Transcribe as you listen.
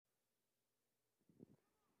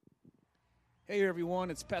Hey everyone,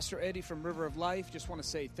 it's Pastor Eddie from River of Life. Just want to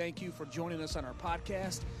say thank you for joining us on our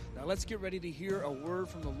podcast. Now let's get ready to hear a word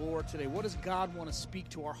from the Lord today. What does God want to speak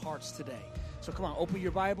to our hearts today? So come on, open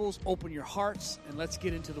your Bibles, open your hearts, and let's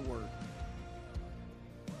get into the word.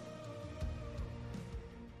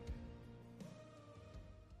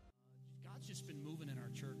 God's just been moving in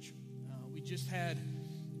our church. We just had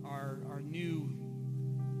our new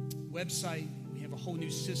website. We have a whole new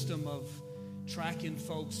system of tracking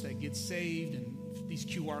folks that get saved and these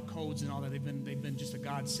QR codes and all that. They've been just a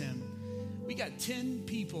godsend. We got 10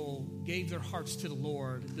 people gave their hearts to the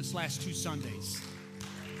Lord this last 2 Sundays.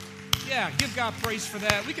 Yeah, give God praise for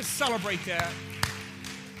that. We can celebrate that.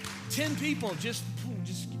 10 people just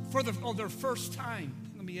for their first time.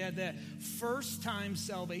 Let me add that. First time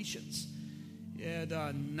salvations. We had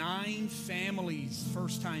 9 families,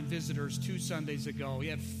 first time visitors 2 Sundays ago. We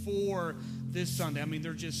had 4 this Sunday. I mean,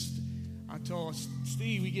 they're just... I told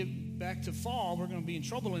Steve, we get back to fall, we're going to be in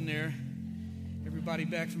trouble in there. Everybody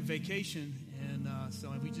back from vacation. And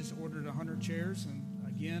so we just ordered 100 chairs. And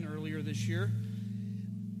again, earlier this year,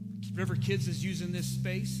 River Kids is using this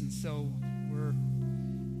space. And so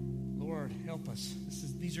Lord, help us.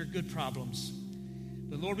 These are good problems.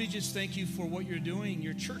 But Lord, we just thank you for what you're doing.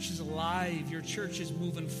 Your church is alive. Your church is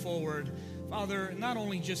moving forward. Father, not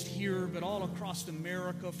only just here, but all across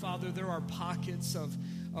America, Father, there are pockets of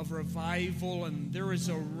revival, and there is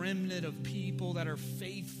a remnant of people that are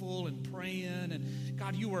faithful and praying. And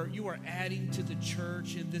God, you are adding to the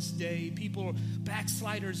church in this day.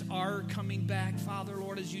 Backsliders are coming back, Father,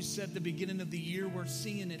 Lord, as you said at the beginning of the year, we're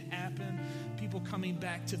seeing it happen. People coming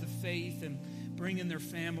back to the faith and bringing their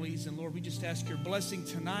families. And Lord, we just ask your blessing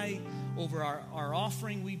tonight over our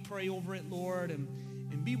offering. We pray over it, Lord, and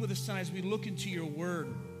be with us tonight as we look into your word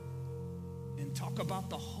and talk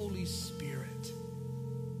about the Holy Spirit.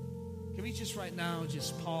 Can we just right now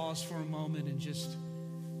just pause for a moment and just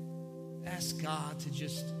ask God to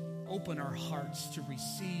just open our hearts to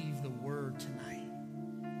receive the word tonight?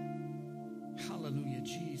 Hallelujah,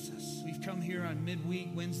 Jesus. We've come here on midweek,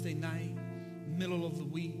 Wednesday night, middle of the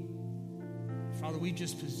week. Father, we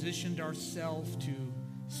just positioned ourselves to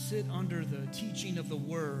sit under the teaching of the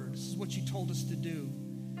word. This is what you told us to do.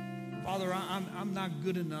 Father, I'm not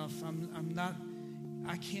good enough.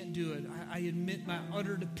 I can't do it. I admit my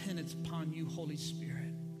utter dependence upon you, Holy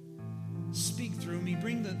Spirit. Speak through me.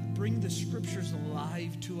 Bring the scriptures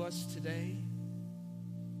alive to us today.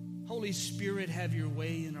 Holy Spirit, have your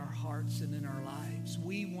way in our hearts and in our lives.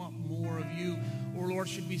 We want more of you. Or Lord,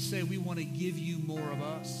 should we say we want to give you more of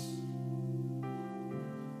us?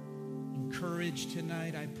 Encourage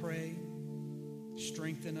tonight, I pray.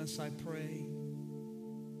 Strengthen us, I pray.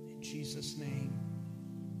 In Jesus' name.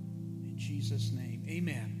 In Jesus' name.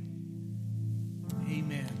 Amen.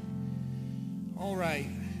 Amen. All right.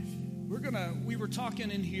 We were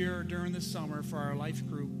talking in here during the summer for our life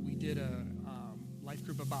group. We did a life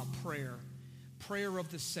group about prayer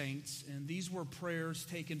of the saints, and these were prayers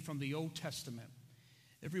taken from the Old Testament.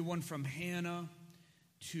 Everyone from Hannah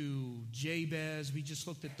to Jabez. We just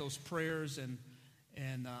looked at those prayers,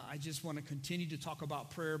 and I just want to continue to talk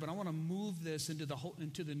about prayer, but I want to move this into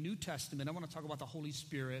the New Testament. I want to talk about the Holy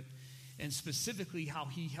Spirit, and specifically how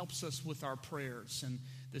he helps us with our prayers and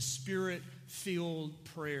the Spirit-filled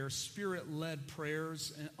prayers, Spirit-led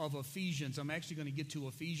prayers of Ephesians. I'm actually going to get to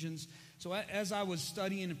Ephesians. So as I was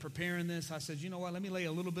studying and preparing this, I said, you know what, let me lay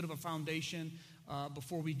a little bit of a foundation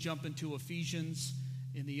before we jump into Ephesians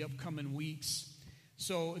in the upcoming weeks.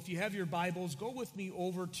 So if you have your Bibles, go with me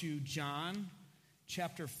over to John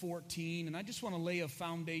chapter 14. And I just want to lay a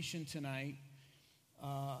foundation tonight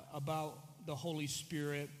about the Holy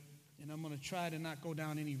Spirit. And I'm going to try to not go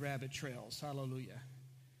down any rabbit trails. Hallelujah.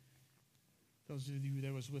 Those of you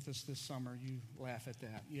that was with us this summer, you laugh at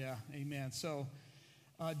that. Yeah, amen. So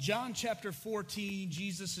John chapter 14,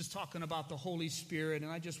 Jesus is talking about the Holy Spirit.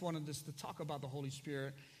 And I just wanted us to talk about the Holy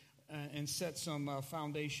Spirit and set some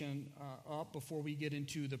foundation up before we get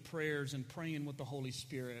into the prayers and praying with the Holy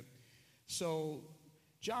Spirit. So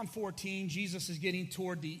John 14, Jesus is getting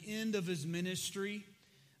toward the end of his ministry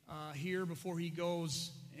here before he goes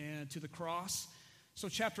to the cross. So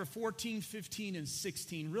chapter 14, 15, and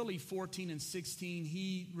 16, really 14 and 16,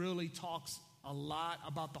 he really talks a lot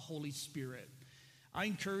about the Holy Spirit. I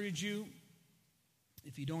encourage you,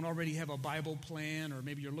 if you don't already have a Bible plan, or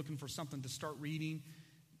maybe you're looking for something to start reading,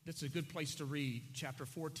 that's a good place to read chapter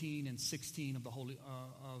 14 and 16 of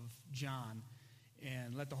of John,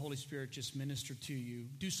 and let the Holy Spirit just minister to you.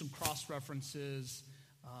 Do some cross references,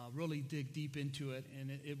 really dig deep into it, and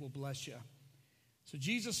it will bless you. So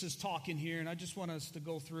Jesus is talking here, and I just want us to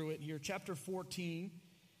go through it here. Chapter 14,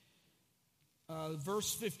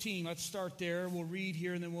 verse 15, let's start there. We'll read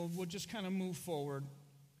here and then we'll just kind of move forward.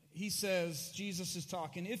 He says, Jesus is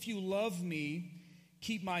talking, if you love me,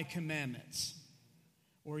 keep my commandments.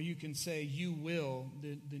 Or you can say, you will.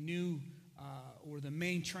 The new, or the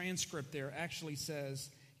main transcript there actually says,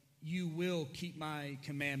 you will keep my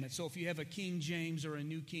commandments. So if you have a King James or a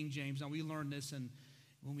New King James, now we learn this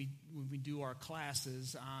when we do our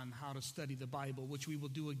classes on how to study the Bible, which we will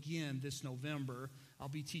do again this November. I'll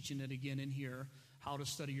be teaching it again in here, how to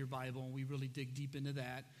study your Bible, and we really dig deep into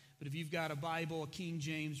that. But if you've got a Bible, a King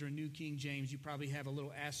James or a New King James, you probably have a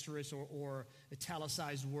little asterisk or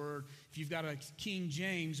italicized word. If you've got a King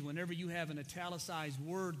James, whenever you have an italicized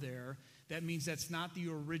word there, that means that's not the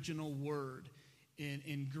original word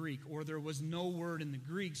in Greek, or there was no word in the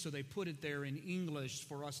Greek, so they put it there in English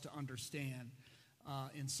for us to understand.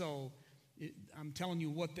 And so I'm telling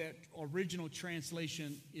you what that original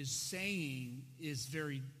translation is saying is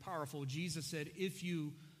very powerful. Jesus said, if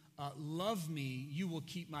you love me, you will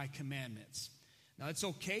keep my commandments. Now, it's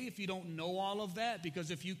okay if you don't know all of that,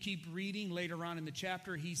 because if you keep reading later on in the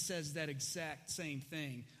chapter, he says that exact same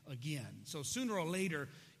thing again. So sooner or later,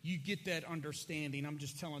 you get that understanding. I'm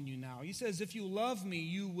just telling you now. He says, if you love me,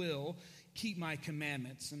 you will keep my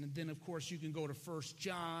commandments. And then, of course, you can go to 1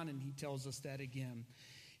 John, and he tells us that again.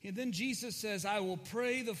 And then Jesus says, I will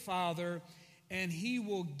pray the Father, and he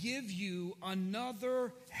will give you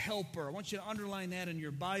another helper. I want you to underline that in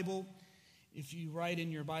your Bible. If you write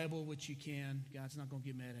in your Bible, which you can, God's not going to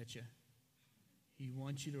get mad at you. He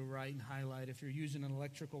wants you to write and highlight. If you're using an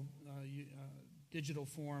electrical, digital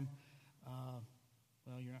form, I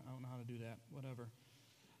don't know how to do that, whatever.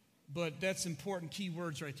 But that's important key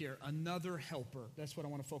words right there. Another helper. That's what I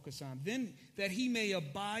want to focus on. Then that he may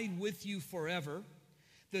abide with you forever.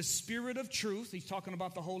 The Spirit of truth. He's talking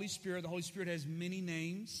about the Holy Spirit. The Holy Spirit has many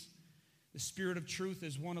names. The Spirit of truth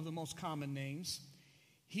is one of the most common names.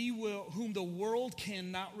 He will, whom the world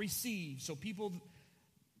cannot receive. So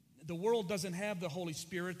the world doesn't have the Holy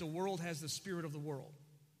Spirit. The world has the spirit of the world.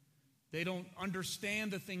 They don't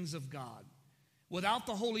understand the things of God. Without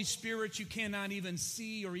the Holy Spirit, you cannot even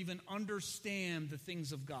see or even understand the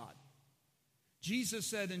things of God. Jesus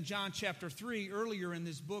said in John chapter 3, earlier in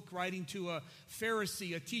this book, writing to a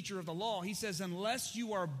Pharisee, a teacher of the law, he says, unless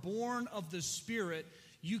you are born of the Spirit,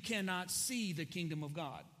 you cannot see the kingdom of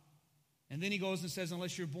God. And then he goes and says,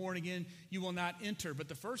 unless you're born again, you will not enter. But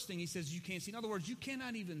the first thing he says, you can't see. In other words, you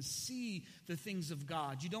cannot even see the things of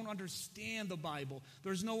God. You don't understand the Bible.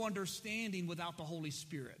 There's no understanding without the Holy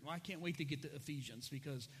Spirit. Well, I can't wait to get to Ephesians,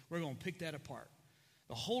 because we're going to pick that apart.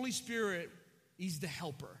 The Holy Spirit, he's the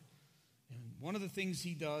helper. And one of the things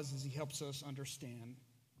he does is he helps us understand.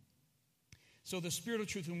 So the Spirit of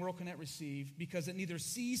truth, whom the world cannot receive, because it neither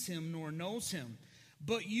sees him nor knows him.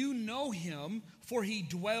 But you know him, for he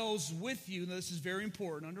dwells with you. Now, this is very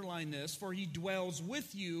important. Underline this. For he dwells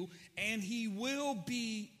with you, and he will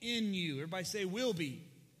be in you. Everybody say will be.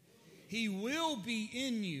 He will be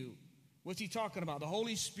in you. What's he talking about? The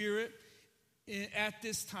Holy Spirit at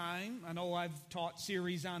this time. I know I've taught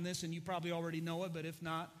series on this, and you probably already know it, but if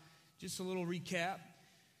not, just a little recap.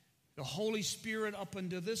 The Holy Spirit up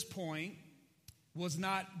until this point was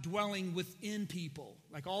not dwelling within people.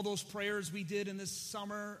 Like all those prayers we did in this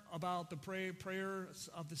summer about the prayers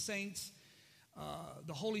of the saints,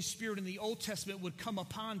 the Holy Spirit in the Old Testament would come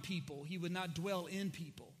upon people. He would not dwell in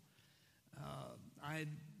people. I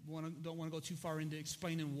don't want to go too far into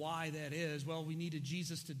explaining why that is. Well, we needed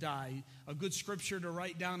Jesus to die. A good scripture to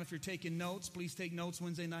write down if you're taking notes. Please take notes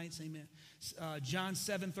Wednesday nights. Amen. John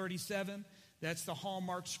 7:37. That's the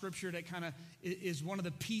hallmark scripture that kind of is one of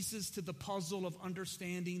the pieces to the puzzle of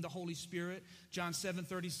understanding the Holy Spirit. John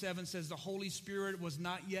 7:37 says the Holy Spirit was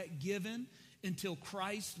not yet given until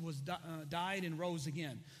Christ was died and rose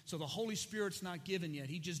again. So the Holy Spirit's not given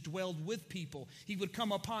yet. He just dwelled with people. He would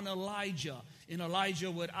come upon Elijah, and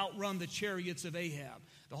Elijah would outrun the chariots of Ahab.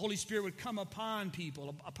 The Holy Spirit would come upon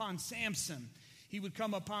people, upon Samson. He would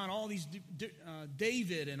come upon all these,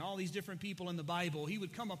 David and all these different people in the Bible. He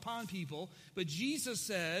would come upon people. But Jesus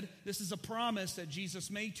said, this is a promise that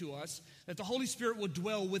Jesus made to us, that the Holy Spirit would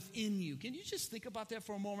dwell within you. Can you just think about that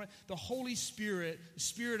for a moment? The Holy Spirit, the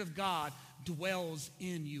Spirit of God, dwells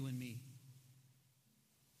in you and me.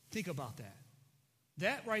 Think about that.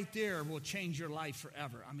 That right there will change your life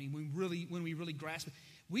forever. I mean, when we really grasp it.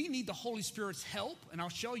 We need the Holy Spirit's help, and I'll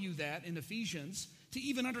show you that in Ephesians, to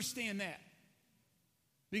even understand that.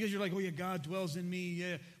 Because you're like, oh yeah, God dwells in me.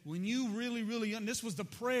 Yeah. When you really, and this was the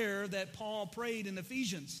prayer that Paul prayed in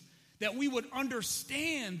Ephesians, that we would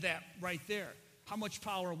understand that right there, how much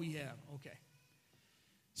power we have. Okay.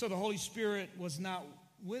 So the Holy Spirit was not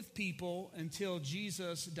with people until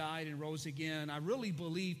Jesus died and rose again. I really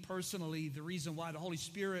believe personally the reason why the Holy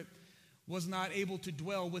Spirit was not able to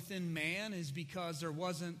dwell within man is because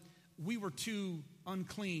we were too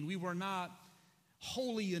unclean. We were not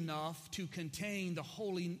holy enough to contain the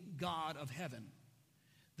holy God of heaven.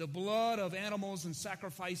 The blood of animals and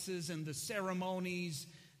sacrifices and the ceremonies,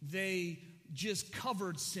 they just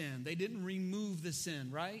covered sin. They didn't remove the sin,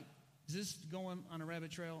 right? Is this going on a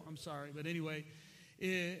rabbit trail? I'm sorry. But anyway,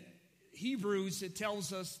 Hebrews, it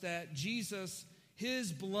tells us that Jesus,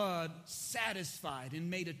 his blood satisfied and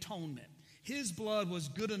made atonement. His blood was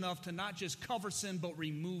good enough to not just cover sin, but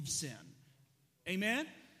remove sin. Amen?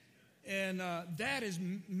 And that has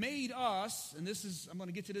made us, and I'm going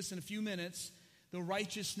to get to this in a few minutes, the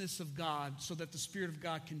righteousness of God so that the Spirit of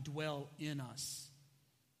God can dwell in us.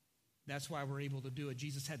 That's why we're able to do it.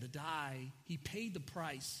 Jesus had to die. He paid the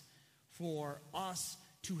price for us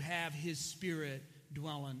to have his Spirit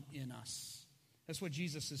dwelling in us. That's what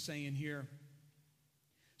Jesus is saying here.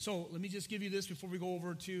 So let me just give you this before we go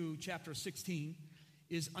over to chapter 16,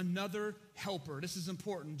 is another helper. This is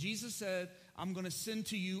important. Jesus said, I'm going to send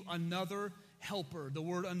to you another helper. The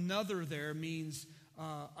word another there means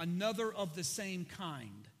another of the same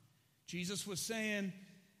kind. Jesus was saying,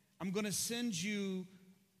 I'm going to send you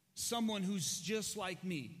someone who's just like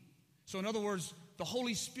me. So in other words, the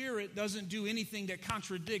Holy Spirit doesn't do anything that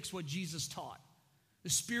contradicts what Jesus taught. The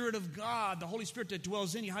Spirit of God, the Holy Spirit that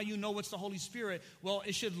dwells in you, how you know it's the Holy Spirit? Well,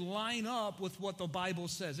 it should line up with what the Bible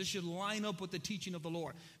says. It should line up with the teaching of the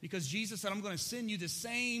Lord. Because Jesus said, I'm going to send you the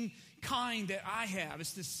same kind that I have.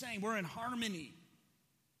 It's the same. We're in harmony.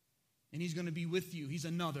 And he's going to be with you. He's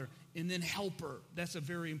another. And then helper. That's a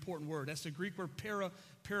very important word. That's the Greek word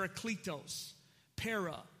parakletos.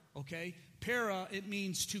 Para, okay? Para, it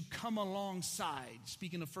means to come alongside.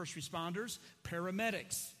 Speaking of first responders,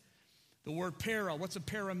 paramedics. The word para, what's a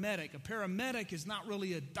paramedic? A paramedic is not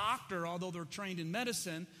really a doctor, although they're trained in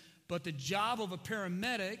medicine, but the job of a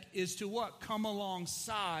paramedic is to what? Come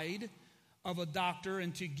alongside of a doctor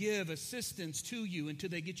and to give assistance to you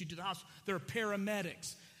until they get you to the hospital. They're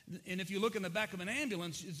paramedics. And if you look in the back of an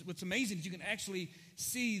ambulance, what's amazing is you can actually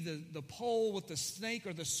see the pole with the snake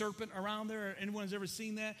or the serpent around there. Anyone has ever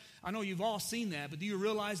seen that? I know you've all seen that, but do you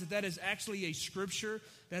realize that is actually a scripture?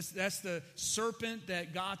 That's the serpent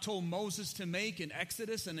that God told Moses to make in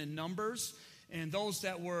Exodus and in Numbers. And those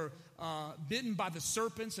that were bitten by the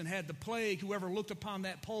serpents and had the plague, whoever looked upon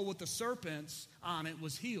that pole with the serpents on it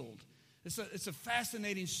was healed. It's a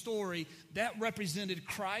fascinating story. That represented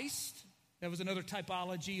Christ. That was another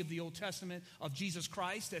typology of the Old Testament of Jesus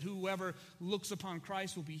Christ, that whoever looks upon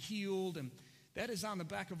Christ will be healed. And that is on the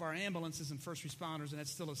back of our ambulances and first responders, and that's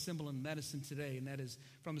still a symbol in medicine today, and that is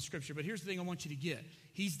from the Scripture. But here's the thing I want you to get.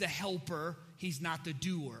 He's the helper. He's not the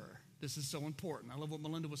doer. This is so important. I love what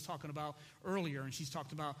Melinda was talking about earlier, and she's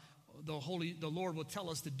talked about the Lord will tell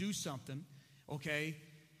us to do something, okay?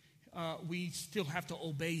 We still have to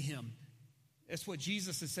obey him. That's what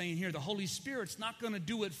Jesus is saying here. The Holy Spirit's not going to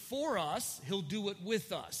do it for us. He'll do it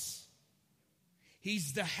with us.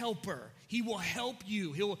 He's the helper. He will help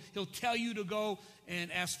you. He'll tell you to go and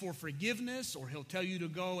ask for forgiveness, or he'll tell you to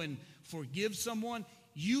go and forgive someone.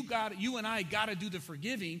 You and I got to do the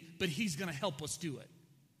forgiving, but he's going to help us do it.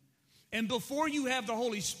 And before you have the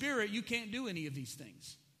Holy Spirit, you can't do any of these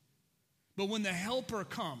things. But when the helper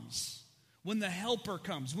comes, when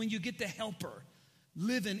you get the helper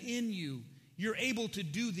living in you, you're able to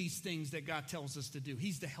do these things that God tells us to do.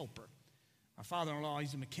 He's the helper. My father-in-law,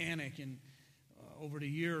 he's a mechanic, and over the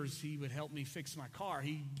years, he would help me fix my car.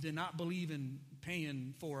 He did not believe in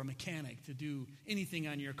paying for a mechanic to do anything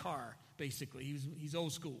on your car, basically. He's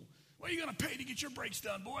old school. What are you going to pay to get your brakes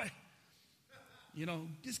done, boy? You know,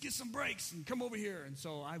 just get some brakes and come over here. And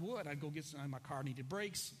so I'd go get some. My car needed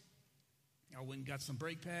brakes. I went and got some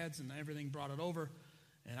brake pads and everything, brought it over.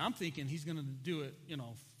 And I'm thinking he's going to do it,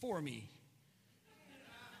 for me.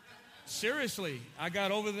 Seriously, I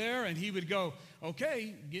got over there and he would go,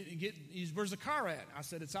 okay, where's the car at? I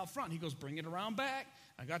said, it's out front. He goes, bring it around back.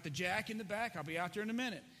 I got the jack in the back. I'll be out there in a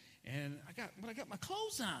minute. And I got my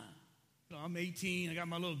clothes on. I'm 18. I got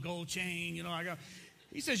my little gold chain.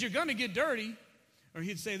 He says, you're going to get dirty. Or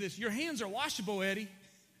he'd say this, your hands are washable, Eddie.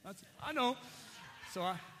 I know. So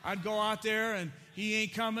I'd go out there and he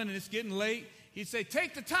ain't coming and it's getting late. He'd say,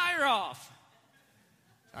 take the tire off.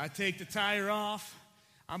 I'd take the tire off.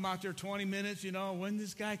 I'm out there 20 minutes, when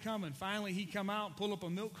this guy coming? Finally, he come out, pull up a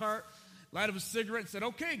milk cart, light up a cigarette, and said,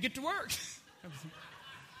 okay, get to work.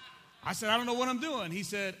 I said, I don't know what I'm doing. He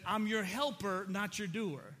said, I'm your helper, not your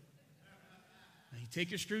doer. And he'd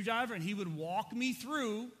take a screwdriver, and he would walk me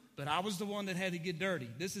through but I was the one that had to get dirty.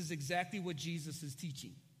 This is exactly what Jesus is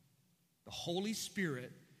teaching. The Holy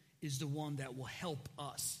Spirit is the one that will help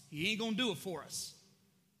us. He ain't going to do it for us.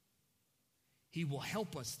 He will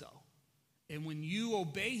help us, though. And when you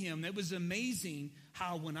obey him, it was amazing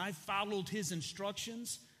how when I followed his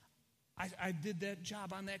instructions, I did that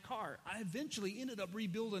job on that car. I eventually ended up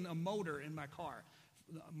rebuilding a motor in my car.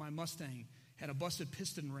 My Mustang had a busted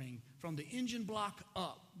piston ring from the engine block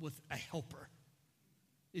up with a helper.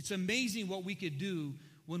 It's amazing what we could do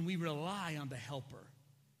when we rely on the helper.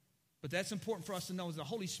 But that's important for us to know is the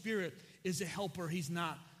Holy Spirit is a helper. He's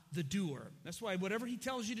not the doer. That's why whatever he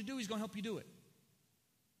tells you to do, he's going to help you do it.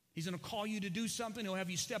 He's going to call you to do something. He'll have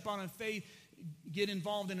you step out in faith, get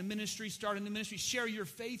involved in a ministry, start in the ministry, share your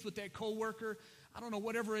faith with that coworker. I don't know,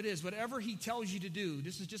 whatever it is, whatever he tells you to do.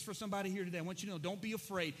 This is just for somebody here today. I want you to know, don't be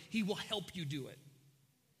afraid. He will help you do it.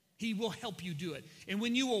 He will help you do it. And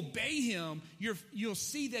when you obey him, you'll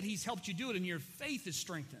see that he's helped you do it, and your faith is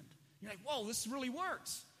strengthened. You're like, whoa, this really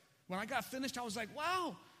works. When I got finished, I was like,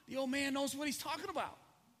 wow, the old man knows what he's talking about.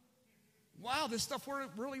 Wow, this stuff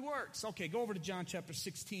really works. Okay, go over to John chapter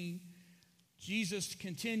 16. Jesus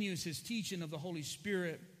continues his teaching of the Holy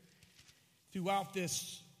Spirit throughout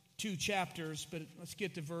this 2 chapters, but let's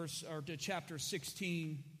get to chapter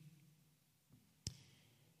 16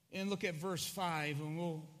 and look at verse 5, and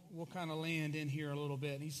we'll kind of land in here a little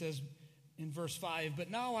bit. And he says in verse 5, "But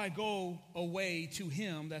now I go away to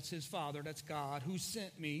him," that's his Father, that's God, "who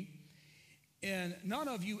sent me, and none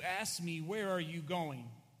of you ask me, 'Where are you going?'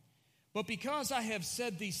 But because I have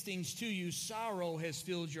said these things to you, sorrow has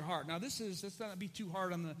filled your heart." Now let's not be too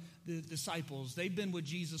hard on the disciples. They've been with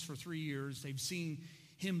Jesus for 3 years. They've seen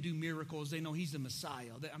him do miracles. They know he's the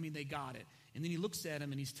Messiah. They got it. And then he looks at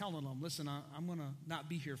him and he's telling them, listen, I'm going to not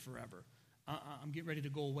be here forever. I'm getting ready to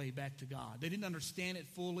go away back to God. They didn't understand it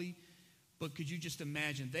fully, but could you just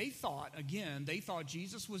imagine? They thought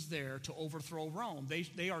Jesus was there to overthrow Rome.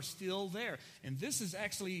 They are still there. And this is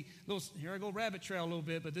actually, here I go rabbit trail a little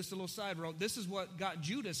bit, but this is a little side road. This is what got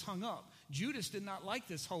Judas hung up. Judas did not like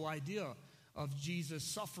this whole idea of Jesus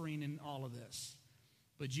suffering in all of this.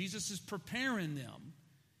 But Jesus is preparing them.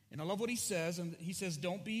 And I love what he says. And he says,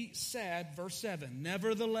 don't be sad. Verse 7,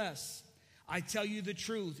 "Nevertheless, I tell you the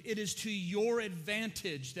truth. It is to your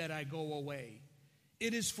advantage that I go away.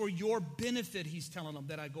 It is for your benefit," he's telling them,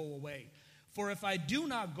 "that I go away. For if I do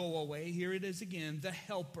not go away," here it is again, "the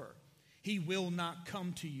helper, he will not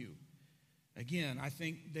come to you." Again, I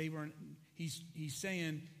think he's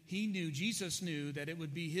saying Jesus knew that it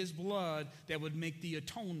would be his blood that would make the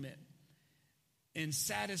atonement and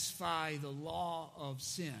satisfy the law of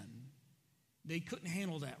sin. They couldn't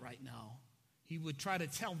handle that right now. He would try to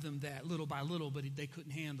tell them that little by little, but they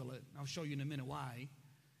couldn't handle it. I'll show you in a minute why.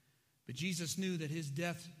 But Jesus knew that his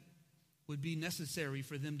death would be necessary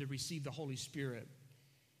for them to receive the Holy Spirit.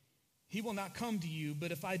 "He will not come to you,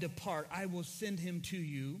 but if I depart, I will send him to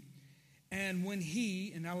you. And when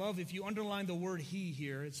he," and I love if you underline the word "he"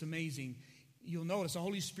 here, it's amazing. You'll notice the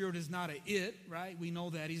Holy Spirit is not a it, right? We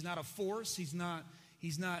know that. He's not a force. He's not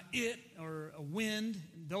it or a wind.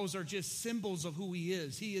 Those are just symbols of who he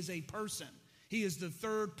is. He is a person. He is the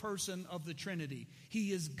third person of the Trinity.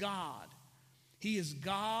 He is God. He is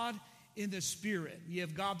God in the Spirit. You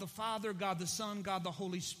have God the Father, God the Son, God the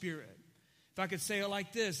Holy Spirit. If I could say it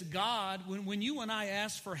like this, God, when you and I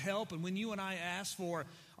ask for help and when you and I ask for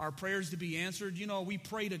our prayers to be answered, we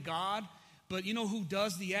pray to God, but you know who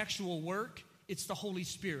does the actual work? It's the Holy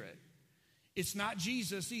Spirit. It's not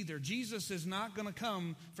Jesus either. Jesus is not going to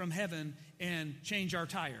come from heaven and change our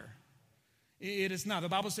tire. It is not. The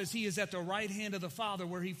Bible says he is at the right hand of the Father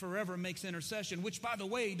where he forever makes intercession, which, by the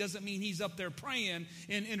way, doesn't mean he's up there praying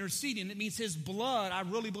and interceding. It means his blood, I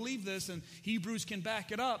really believe this, and Hebrews can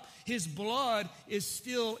back it up, his blood is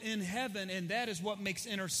still in heaven, and that is what makes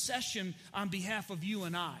intercession on behalf of you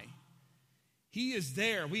and I. He is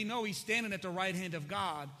there. We know he's standing at the right hand of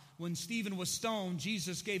God. When Stephen was stoned,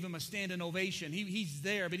 Jesus gave him a standing ovation. He's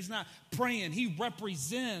there, but he's not praying. He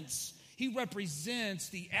represents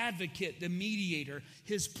the advocate, the mediator.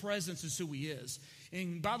 His presence is who he is.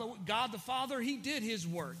 And by the way, God the Father, he did his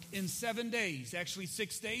work in 7 days, actually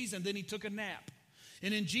 6 days, and then he took a nap.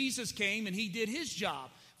 And then Jesus came and he did his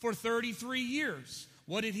job for 33 years.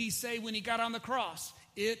 What did he say when he got on the cross?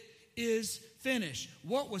 It is finished.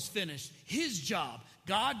 What was finished? His job.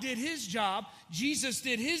 God did his job. Jesus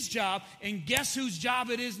did his job. And guess whose job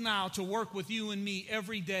it is now to work with you and me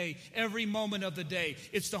every day, every moment of the day?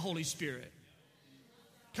 It's the Holy Spirit.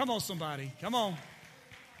 Come on, somebody. Come on.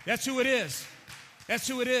 That's who it is. That's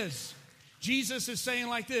who it is. Jesus is saying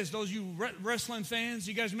like this, those you wrestling fans,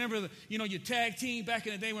 you guys remember, your tag team back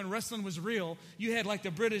in the day when wrestling was real, you had like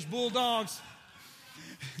the British Bulldogs.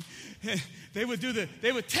 They would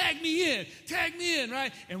tag me in,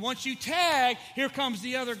 right? And once you tag, here comes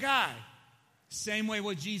the other guy. Same way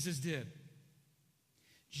what Jesus did.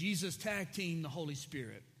 Jesus tag teamed the Holy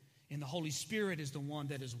Spirit. And the Holy Spirit is the one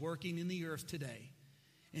that is working in the earth today.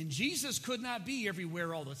 And Jesus could not be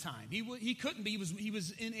everywhere all the time. He couldn't be. He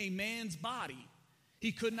was in a man's body.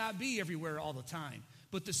 He could not be everywhere all the time.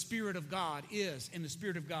 But the Spirit of God is, and the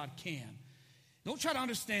Spirit of God can. Don't try to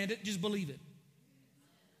understand it. Just believe it.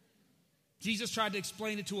 Jesus tried to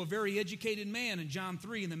explain it to a very educated man in John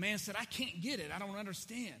 3, and the man said, I can't get it. I don't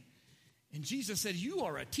understand. And Jesus said, you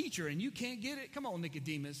are a teacher, and you can't get it? Come on,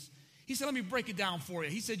 Nicodemus. He said, let me break it down for you.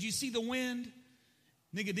 He said, you see the wind?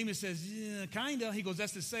 Nicodemus says, yeah, kind of. He goes,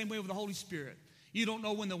 that's the same way with the Holy Spirit. You don't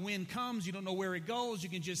know when the wind comes. You don't know where it goes. You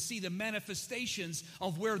can just see the manifestations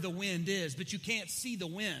of where the wind is, but you can't see the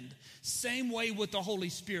wind. Same way with the Holy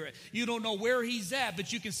Spirit. You don't know where he's at,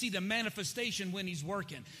 but you can see the manifestation when he's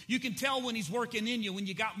working. You can tell when he's working in you, when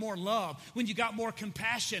you got more love, when you got more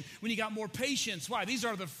compassion, when you got more patience. Why? These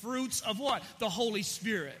are the fruits of what? The Holy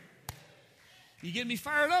Spirit. You get me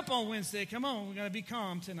fired up on Wednesday. Come on, we got to be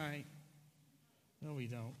calm tonight. No, we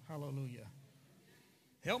don't. Hallelujah.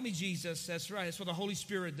 Help me, Jesus. That's right. That's what the Holy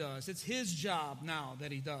Spirit does. It's his job now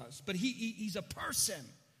that he does. But he's a person.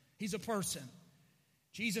 He's a person.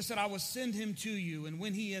 Jesus said, I will send him to you, and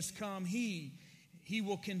when he has come, he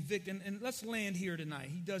will convict. And let's land here tonight.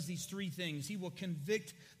 He does these three things. He will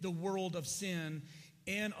convict the world of sin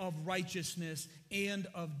and of righteousness and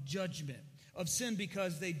of judgment. Of sin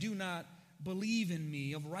because they do not believe in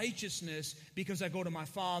me, of righteousness because I go to my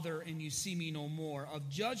Father and you see me no more, of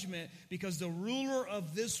judgment because the ruler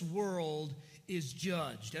of this world is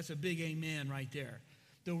judged. That's a big amen right there.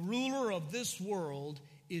 The ruler of this world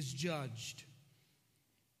is judged.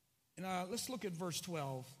 And let's look at verse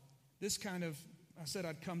 12. I said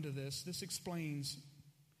I'd come to this. This explains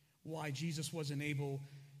why Jesus wasn't able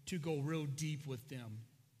to go real deep with them.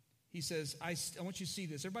 He says, I want you to see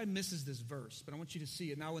this. Everybody misses this verse, but I want you to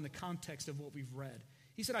see it now in the context of what we've read.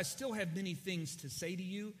 He said, I still have many things to say to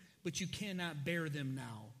you, but you cannot bear them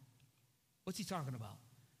now. What's he talking about?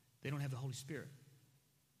 They don't have the Holy Spirit.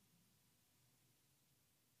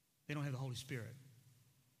 They don't have the Holy Spirit.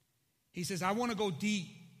 He says, I want to go deep,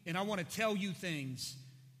 and I want to tell you things,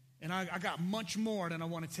 and I got much more than I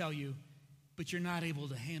want to tell you, but you're not able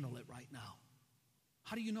to handle it right now.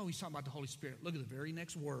 How do you know he's talking about the Holy Spirit? Look at the very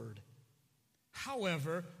next word.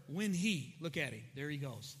 However, when he, look at him, there he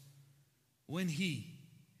goes. When he,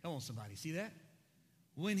 come on somebody, see that?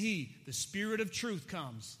 When he, the Spirit of truth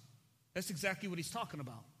comes, that's exactly what he's talking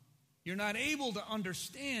about. You're not able to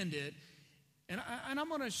understand it. And I'm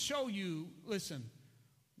going to show you, listen,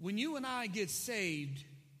 when you and I get saved,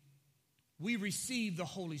 we receive the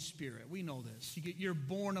Holy Spirit. We know this. You're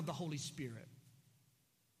born of the Holy Spirit.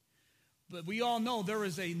 But we all know there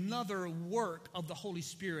is another work of the Holy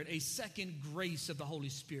Spirit, a second grace of the Holy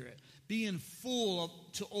Spirit, being full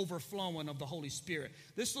to overflowing of the Holy Spirit.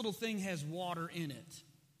 This little thing has water in it,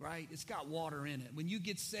 right? It's got water in it. When you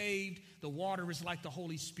get saved, the water is like the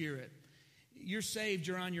Holy Spirit. You're saved,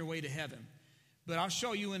 you're on your way to heaven. But I'll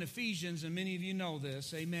show you in Ephesians, and many of you know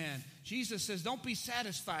this, amen. Jesus says, don't be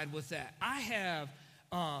satisfied with that. I have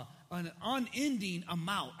an unending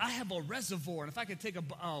amount. I have a reservoir. And if I could take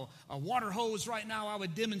a water hose right now, I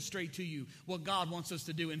would demonstrate to you what God wants us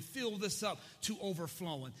to do and fill this up to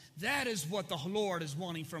overflowing. That is what the Lord is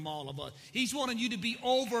wanting from all of us. He's wanting you to be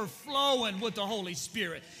overflowing with the Holy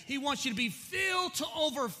Spirit. He wants you to be filled to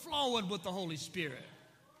overflowing with the Holy Spirit.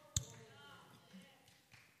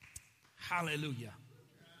 Hallelujah.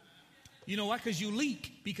 You know why? Because you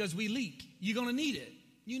leak. Because we leak. You're going to need it.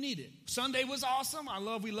 You need it. Sunday was awesome.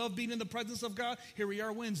 We love being in the presence of God. Here we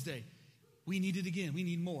are Wednesday. We need it again. We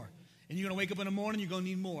need more. And you're going to wake up in the morning, you're going to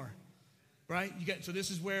need more. Right? So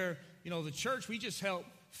this is where, the church, we just help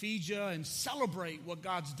feed you and celebrate what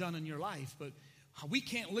God's done in your life. But we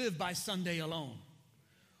can't live by Sunday alone.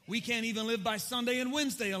 We can't even live by Sunday and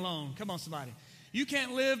Wednesday alone. Come on, somebody. You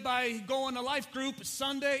can't live by going to life group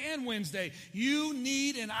Sunday and Wednesday. You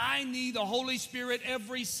need and I need the Holy Spirit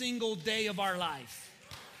every single day of our life.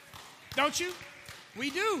 Don't you? We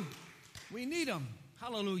do. We need him.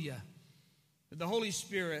 Hallelujah. The Holy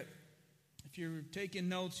Spirit, if you're taking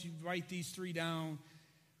notes, you write these three down.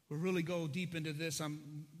 We'll really go deep into this.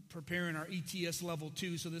 I'm preparing our ETS level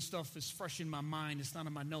 2, so this stuff is fresh in my mind. It's not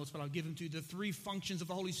in my notes, but I'll give them to you. The three functions of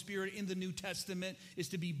the Holy Spirit in the New Testament is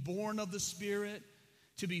to be born of the Spirit,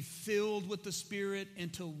 to be filled with the Spirit,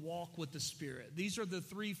 and to walk with the Spirit. These are the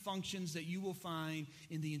three functions that you will find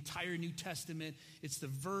in the entire New Testament. It's the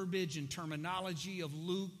verbiage and terminology of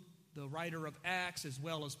Luke, the writer of Acts, as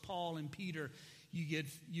well as Paul and Peter.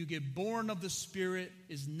 You get born of the Spirit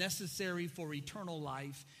is necessary for eternal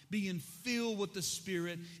life. Being filled with the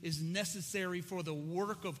Spirit is necessary for the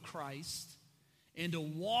work of Christ. And to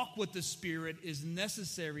walk with the Spirit is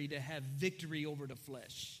necessary to have victory over the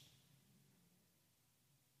flesh.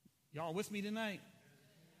 Y'all with me tonight?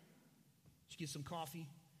 Did you get some coffee?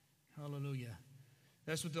 Hallelujah.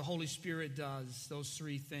 That's what the Holy Spirit does, those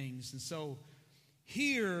three things. And so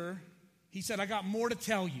here, he said, I got more to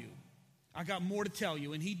tell you. I got more to tell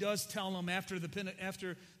you. And he does tell them after the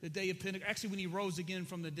day of Pentecost. Actually, when he rose again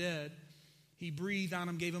from the dead, he breathed on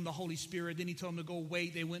them, gave them the Holy Spirit. Then he told them to go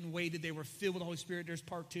wait. They went and waited. They were filled with the Holy Spirit. There's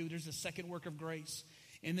part 2. There's the second work of grace.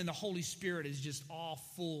 And then the Holy Spirit is just all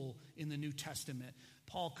full in the New Testament.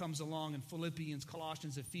 Paul comes along in Philippians,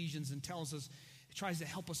 Colossians, Ephesians, and tells us, tries to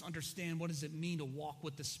help us understand what does it mean to walk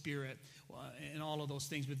with the Spirit and all of those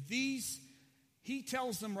things. But he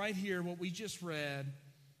tells them right here, what we just read,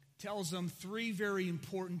 tells them 3 very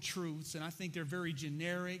important truths, and I think they're very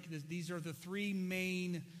generic. These are the 3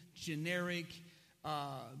 main generic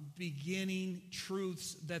beginning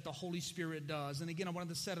truths that the Holy Spirit does. And again, I wanted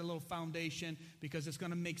to set a little foundation because it's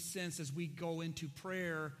going to make sense as we go into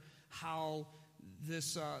prayer how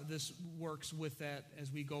this works with that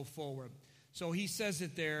as we go forward. So he says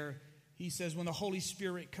it there. He says when the Holy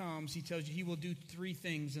Spirit comes, he tells you he will do 3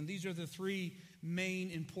 things. And these are the 3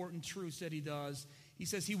 main important truths that he does. He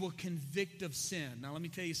says he will convict of sin. Now let me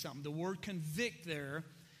tell you something. The word convict there,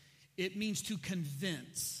 it means to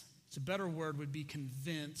convince. It's a better word would be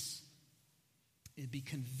convince. It'd be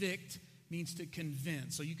convict means to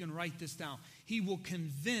convince. So you can write this down. He will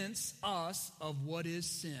convince us of what is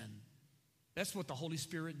sin. That's what the Holy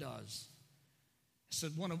Spirit does. So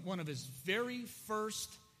one of his very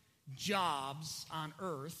first jobs on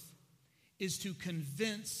earth is to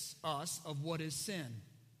convince us of what is sin.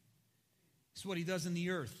 It's what he does in the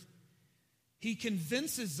earth. He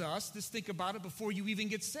convinces us, just think about it before you even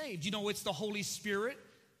get saved. You know, it's the Holy Spirit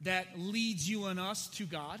that leads you and us to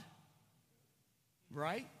God.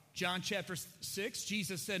 Right? John chapter 6,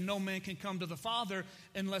 Jesus said, no man can come to the Father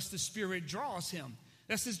unless the Spirit draws him.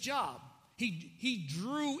 That's his job. He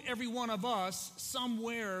drew every one of us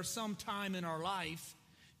somewhere, sometime in our life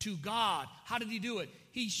to God. How did he do it?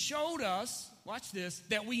 He showed us, watch this,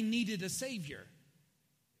 that we needed a Savior.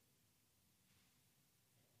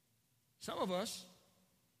 Some of us,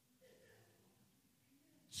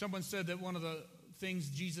 someone said that one of the things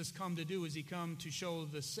Jesus come to do is he come to show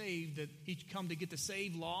the saved, that he come to get the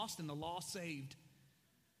saved lost and the lost saved.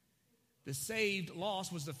 The saved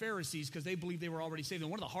lost was the Pharisees because they believed they were already saved.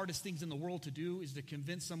 And one of the hardest things in the world to do is to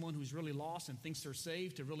convince someone who's really lost and thinks they're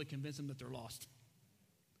saved to really convince them that they're lost.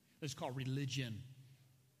 It's called religion.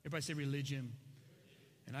 Everybody say religion.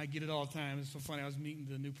 And I get it all the time. It's so funny. I was meeting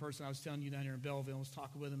the new person I was telling you down here in Belleville. I was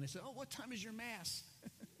talking with them. They said, oh, what time is your mass?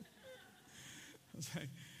 I was like,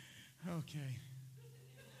 okay.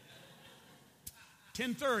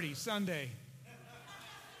 10:30 Sunday.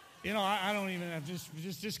 You know, I don't even have,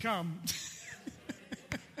 just come.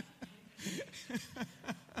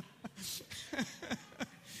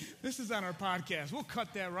 This is on our podcast. We'll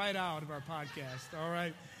cut that right out of our podcast, all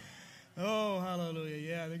right? Oh, hallelujah.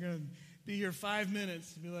 Yeah, they're going to be here 5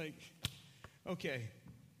 minutes and be like, okay,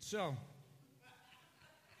 so,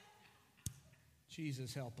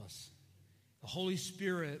 Jesus help us. The Holy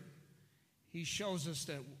Spirit, he shows us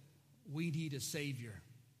that we need a Savior.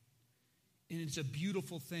 And it's a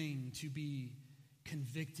beautiful thing to be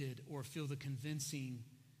convicted or feel the convincing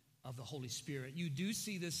of the Holy Spirit. You do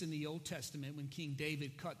see this in the Old Testament when King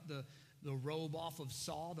David cut the robe off of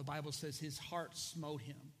Saul. The Bible says his heart smote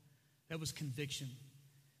him. That was conviction.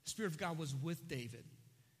 The Spirit of God was with David.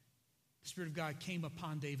 The Spirit of God came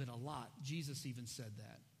upon David a lot. Jesus even said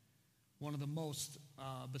that. One of the most,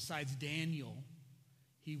 besides Daniel,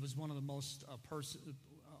 he was one of the most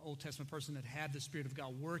Old Testament person that had the Spirit of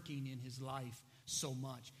God working in his life so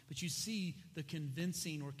much. But you see the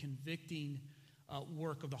convincing or convicting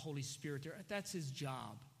work of the Holy Spirit there. That's his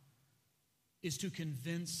job, is to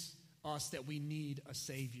convince us that we need a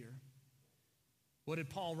Savior. What did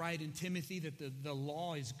Paul write in Timothy? That the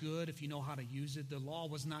law is good if you know how to use it. The law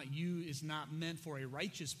is not meant for a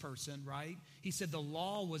righteous person, right? He said the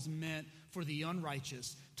law was meant for the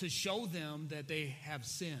unrighteous, to show them that they have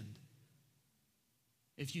sinned.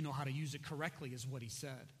 If you know how to use it correctly, is what he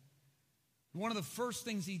said. One of the first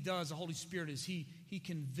things he does, the Holy Spirit, is he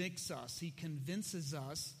convicts us. He convinces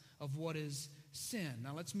us of what is sin.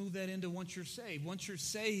 Now let's move that into once you're saved. Once you're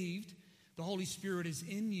saved, the Holy Spirit is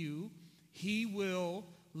in you. He will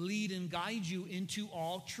lead and guide you into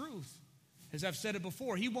all truth. As I've said it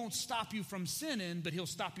before, He won't stop you from sinning, but He'll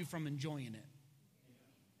stop you from enjoying it.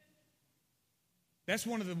 That's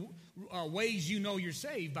one of the ways you know you're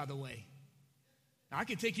saved, by the way. I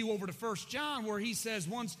could take you over to 1 John where he says,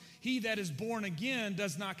 once he that is born again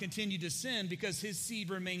does not continue to sin because his seed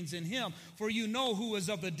remains in him. For you know who is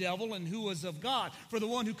of the devil and who is of God. For the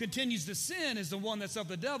one who continues to sin is the one that's of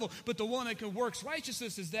the devil, but the one that works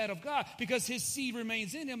righteousness is that of God because his seed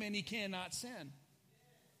remains in him and he cannot sin.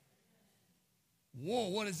 Whoa,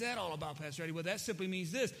 what is that all about, Pastor Eddie? Well, that simply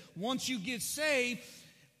means this. Once you get saved,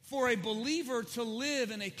 for a believer to live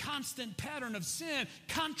in a constant pattern of sin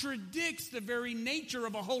contradicts the very nature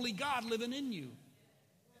of a holy God living in you.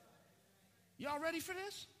 Y'all ready for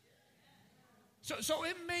this? So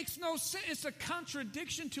it makes no sense. It's a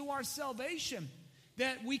contradiction to our salvation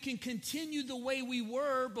that we can continue the way we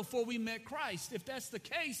were before we met Christ. If that's the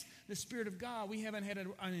case, the Spirit of God, we haven't had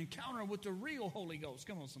an encounter with the real Holy Ghost.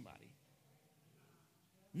 Come on, somebody.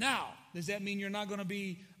 Now, does that mean you're not going to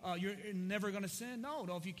be, you're never going to sin? No,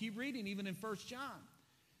 if you keep reading, even in 1 John,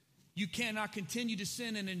 you cannot continue to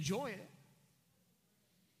sin and enjoy it.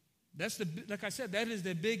 That's like I said, that is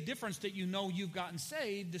the big difference that you know you've gotten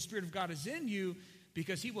saved. The Spirit of God is in you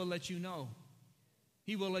because He will let you know.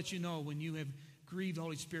 He will let you know when you have grieved the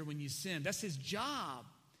Holy Spirit, when you sin. That's His job.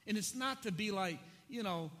 And it's not to be like,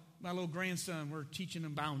 my little grandson, we're teaching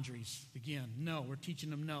him boundaries. Again, no, we're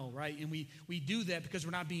teaching him no, right? And we do that because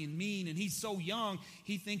we're not being mean. And he's so young,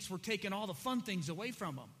 he thinks we're taking all the fun things away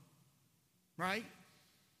from him, right?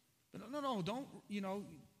 But no, don't,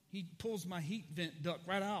 he pulls my heat vent duct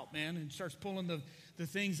right out, man, and starts pulling the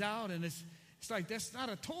things out. And it's like, that's not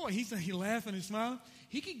a toy. He's laughing and smiling.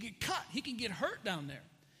 He can get cut. He can get hurt down there.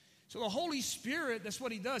 So the Holy Spirit, that's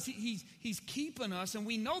what He does. He's keeping us, and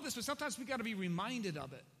we know this, but sometimes we got to be reminded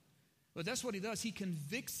of it. But that's what He does. He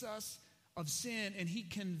convicts us of sin, and He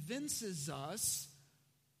convinces us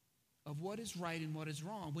of what is right and what is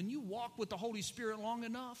wrong. When you walk with the Holy Spirit long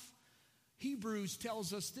enough, Hebrews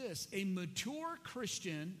tells us this. A mature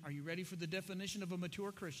Christian, are you ready for the definition of a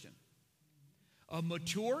mature Christian? A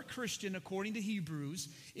mature Christian, according to Hebrews,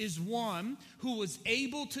 is one who is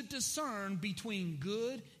able to discern between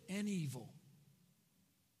good and evil.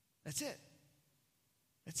 That's it.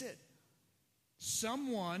 That's it.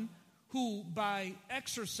 Someone who by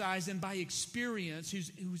exercise and by experience,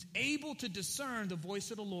 who's able to discern the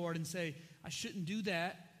voice of the Lord and say, I shouldn't do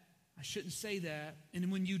that, I shouldn't say that.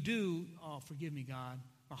 And when you do, oh, forgive me, God,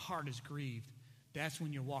 my heart is grieved. That's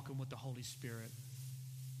when you're walking with the Holy Spirit.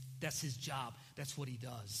 That's His job. That's what He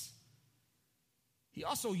does. He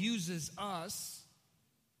also uses us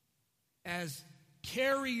as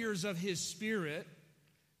carriers of His Spirit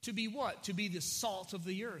to be what? To be the salt of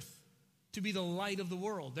the earth. To be the light of the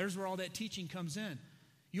world. There's where all that teaching comes in.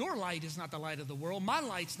 Your light is not the light of the world. My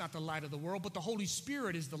light's not the light of the world, but the Holy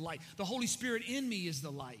Spirit is the light. The Holy Spirit in me is the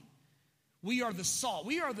light. We are the salt.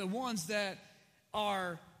 We are the ones that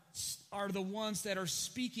are the ones that are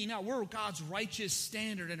speaking out. We're God's righteous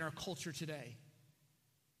standard in our culture today.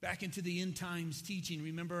 Back into the end times teaching.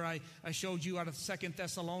 Remember I showed you out of 2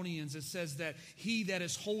 Thessalonians, it says that he that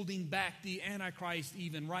is holding back the Antichrist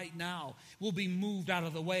even right now will be moved out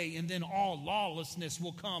of the way, and then all lawlessness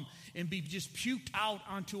will come and be just puked out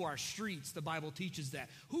onto our streets. The Bible teaches that.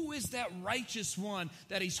 Who is that righteous one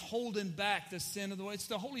that He's holding back the sin of the way? It's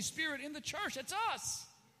the Holy Spirit in the church. That's us.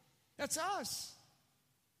 That's us.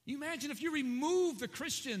 You imagine if you remove the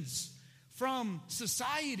Christians from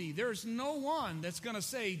society, there's no one that's going to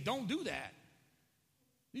say, don't do that.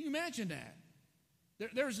 Can you imagine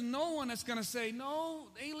that? There's no one that's going to say, no,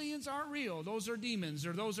 aliens aren't real. Those are demons,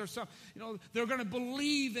 or those are some, they're going to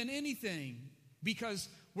believe in anything because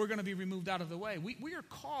we're going to be removed out of the way. We are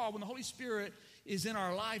called, when the Holy Spirit is in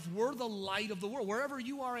our life, we're the light of the world. Wherever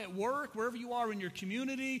you are at work, wherever you are in your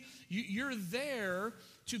community, you're there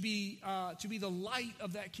to be the light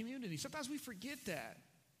of that community. Sometimes we forget that.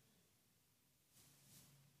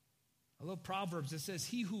 I love Proverbs. It says,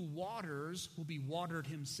 he who waters will be watered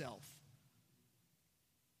himself.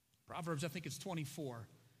 Proverbs, I think it's 24.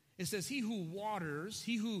 It says, he who waters,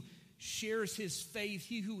 he who shares his faith,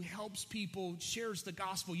 he who helps people, shares the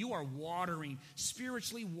gospel. You are watering,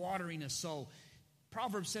 spiritually watering a soul.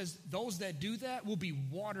 Proverbs says those that do that will be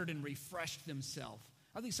watered and refreshed themselves.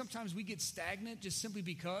 I think sometimes we get stagnant just simply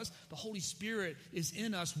because the Holy Spirit is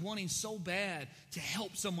in us wanting so bad to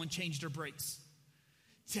help someone change their brakes,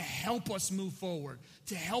 to help us move forward,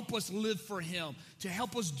 to help us live for Him, to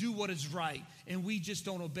help us do what is right. And we just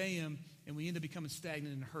don't obey Him, and we end up becoming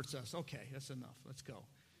stagnant and it hurts us. Okay, that's enough. Let's go.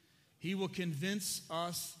 He will convince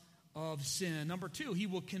us of sin. Number 2, he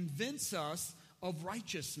will convince us of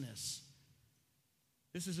righteousness.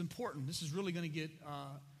 This is important. This is really going to get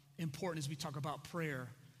important as we talk about prayer.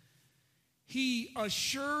 He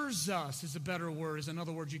assures us is a better word, is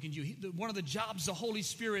another word you can use. One of the jobs the Holy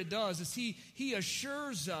Spirit does is he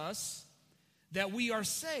assures us that we are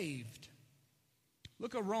saved.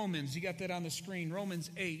 Look at Romans. You got that on the screen. Romans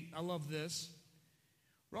 8. I love this.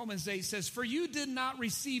 Romans 8 says, "For you did not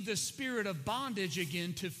receive the spirit of bondage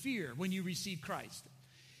again to fear when you received Christ."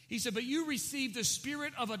 He said, "But you received the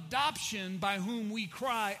spirit of adoption by whom we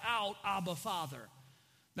cry out, Abba, Father."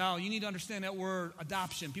 Now, you need to understand that word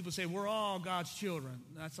adoption. People say, we're all God's children.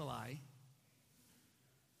 That's a lie.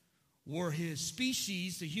 We're his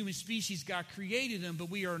species. The human species, God created them, but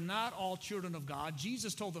we are not all children of God.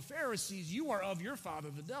 Jesus told the Pharisees, you are of your father,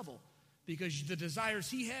 the devil, because the desires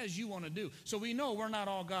he has, you want to do. So we know we're not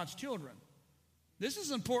all God's children. This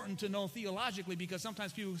is important to know theologically, because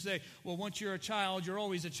sometimes people say, well, once you're a child, you're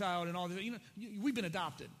always a child and all that. You know, we've been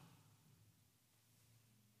adopted.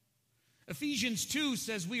 Ephesians 2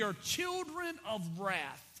 says we are children of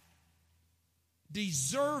wrath,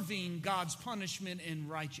 deserving God's punishment and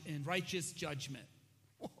righteous judgment.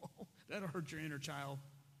 Whoa, that'll hurt your inner child.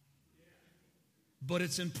 But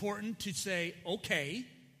it's important to say, okay,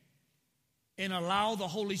 and allow the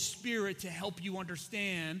Holy Spirit to help you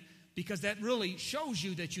understand, because that really shows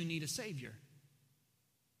you that you need a Savior.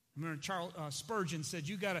 I remember Charles Spurgeon said,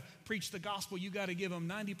 you got to preach the gospel. You got to give them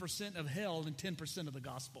 90% of hell and 10% of the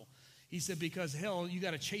gospel. He said, because hell, you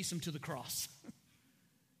got to chase them to the cross.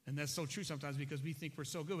 And that's so true sometimes, because we think we're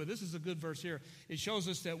so good. But this is a good verse here. It shows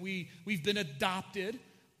us that we've been adopted,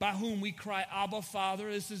 by whom we cry, Abba,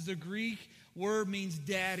 Father. This is the Greek word, means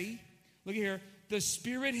daddy. Look here. The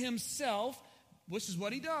Spirit himself, this is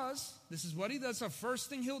what he does. This is what he does. The first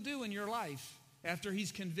thing he'll do in your life. After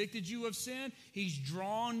he's convicted you of sin, he's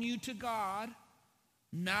drawn you to God.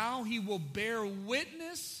 Now he will bear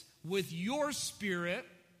witness with your spirit,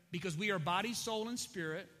 because we are body, soul, and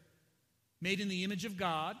spirit, made in the image of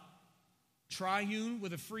God, triune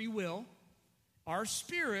with a free will. Our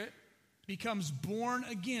spirit becomes born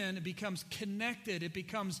again. It becomes connected. It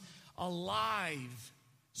becomes alive.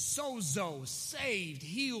 Sozo, saved,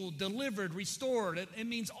 healed, delivered, restored. It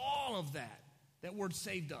means all of that. That word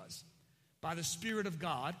saved does. By the Spirit of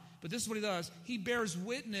God. But this is what he does. He bears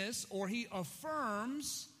witness, or he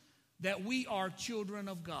affirms that we are children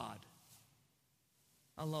of God.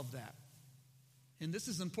 I love that. And this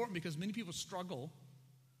is important because many people struggle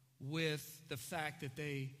with the fact that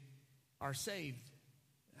they are saved.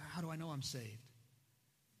 How do I know I'm saved?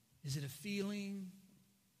 Is it a feeling?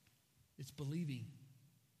 It's believing.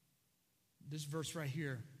 This verse right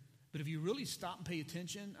here. But if you really stop and pay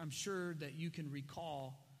attention, I'm sure that you can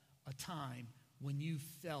recall a time when you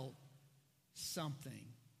felt something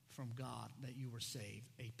from God that you were saved.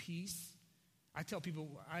 A peace. I tell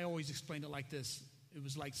people, I always explain it like this. It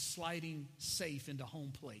was like sliding safe into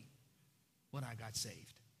home plate when I got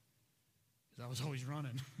saved, because I was always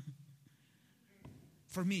running.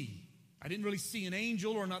 For me, I didn't really see an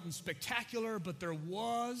angel or nothing spectacular, but there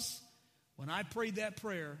was, when I prayed that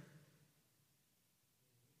prayer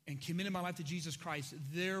and committed my life to Jesus Christ,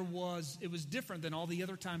 it was different than all the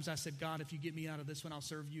other times I said, God, if you get me out of this one, I'll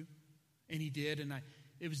serve you. And he did, and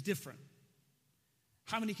it was different.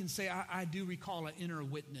 How many can say, I do recall an inner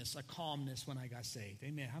witness, a calmness when I got saved?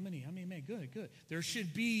 Amen. How many? Man, good. There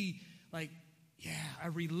should be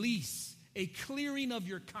a release, a clearing of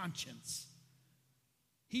your conscience.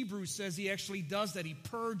 Hebrews says he actually does that. He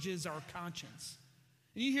purges our conscience.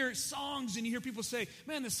 And you hear songs and you hear people say,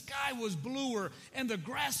 man, the sky was bluer and the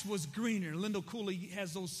grass was greener. Lyndall Cooley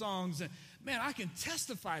has those songs. And man, I can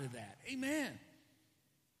testify to that. Amen.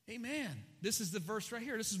 Amen. This is the verse right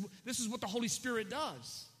here. This is what the Holy Spirit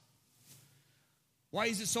does. Why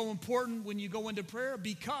is it so important when you go into prayer?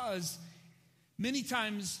 Because many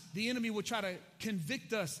times the enemy will try to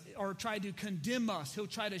convict us or try to condemn us. He'll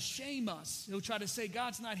try to shame us. He'll try to say,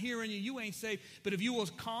 God's not hearing you. You ain't saved. But if you will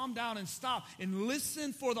calm down and stop and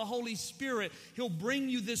listen for the Holy Spirit, he'll bring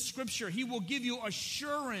you this scripture. He will give you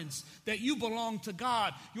assurance that you belong to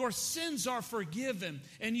God. Your sins are forgiven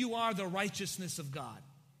and you are the righteousness of God.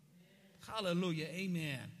 Hallelujah.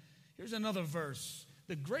 Amen. Here's another verse.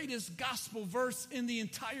 The greatest gospel verse in the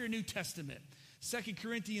entire New Testament. 2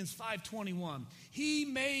 Corinthians 5:21. He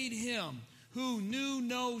made him who knew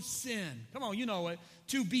no sin. Come on, you know it.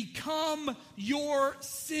 To become your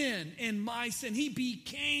sin and my sin. He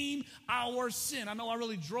became our sin. I know I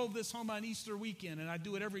really drove this home on Easter weekend, and I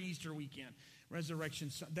do it every Easter weekend. resurrection.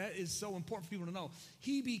 That is so important for people to know.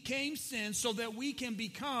 He became sin so that we can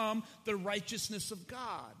become the righteousness of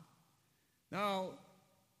God. Now,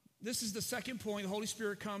 this is the second point. The Holy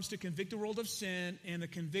Spirit comes to convict the world of sin and to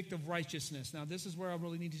convict of righteousness. Now, this is where I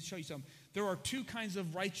really need to show you something. There are two kinds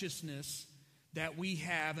of righteousness that we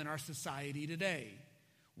have in our society today.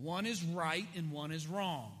 One is right and one is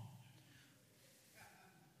wrong.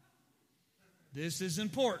 This is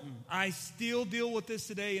important. I still deal with this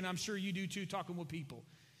today, and I'm sure you do too, talking with people.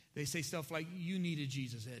 They say stuff like, you needed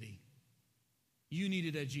Jesus, Eddie. You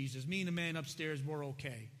needed that Jesus. Me and the man upstairs, we're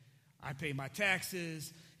okay. I pay my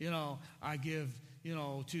taxes, I give,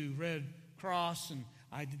 to Red Cross, and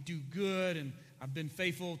I do good, and I've been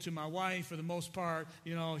faithful to my wife for the most part.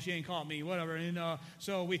 She ain't caught me, whatever.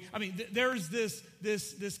 There's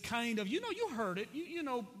this kind of, you heard it. You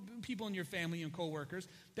know, people in your family and coworkers.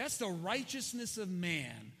 That's the righteousness of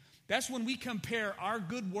man. That's when we compare our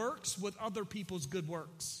good works with other people's good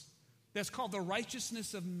works. That's called the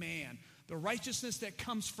righteousness of man. The righteousness that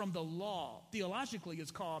comes from the law. Theologically,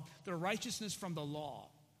 it's called the righteousness from the law.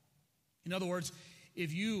 In other words,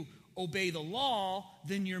 if you obey the law,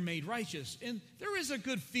 then you're made righteous. And there is a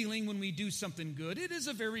good feeling when we do something good. It is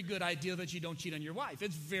a very good idea that you don't cheat on your wife.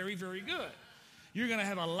 It's very, very good. You're going to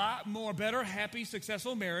have a lot more better, happy,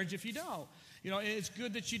 successful marriage if you don't. It's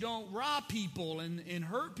good that you don't rob people and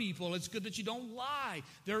hurt people. It's good that you don't lie.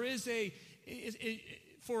 There is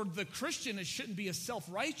for the Christian, it shouldn't be a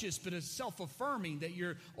self-righteous, but a self-affirming that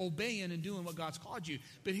you're obeying and doing what God's called you.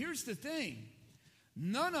 But here's the thing.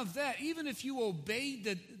 None of that, even if you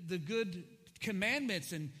obeyed the good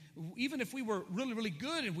commandments, and even if we were really, really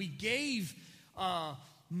good and we gave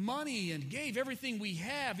money and gave everything we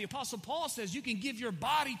have, the Apostle Paul says you can give your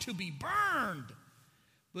body to be burned.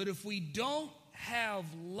 But if we don't have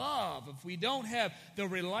love, if we don't have the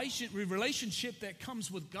relationship that comes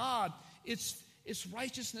with God, it's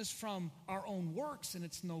righteousness from our own works, and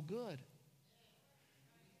it's no good.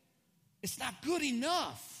 It's not good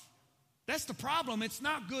enough. That's the problem. It's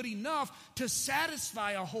not good enough to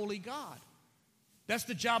satisfy a holy God. That's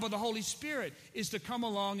the job of the Holy Spirit, is to come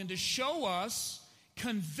along and to show us,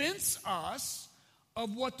 convince us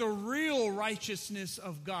of what the real righteousness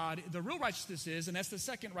of God, the real righteousness is, and that's the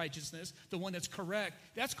second righteousness, the one that's correct.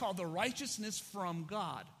 That's called the righteousness from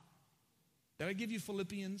God. Did I give you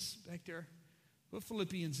Philippians back there? Put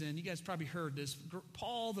Philippians in. You guys probably heard this.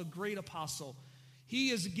 Paul, the great apostle, he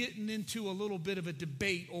is getting into a little bit of a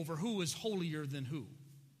debate over who is holier than who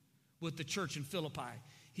with the church in Philippi.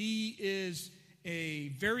 He is a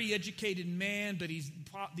very educated man, but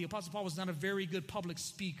the Apostle Paul was not a very good public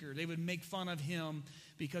speaker. They would make fun of him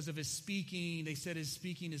because of his speaking. They said his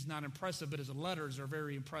speaking is not impressive, but his letters are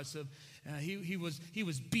very impressive. He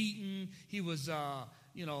was beaten. He was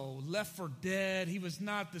left for dead. He was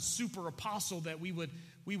not the super apostle that we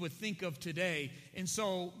would think of today. And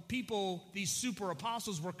so these super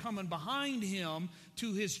apostles were coming behind him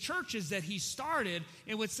to his churches that he started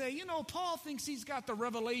and would say, Paul thinks he's got the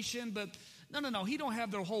revelation, but no, he don't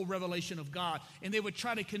have the whole revelation of God. And they would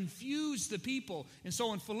try to confuse the people. And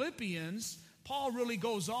so in Philippians, Paul really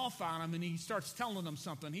goes off on them and he starts telling them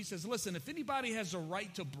something. He says, listen, if anybody has a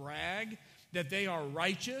right to brag that they are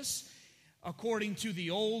righteous according to the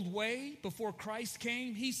old way before Christ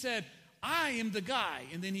came, he said, I am the guy.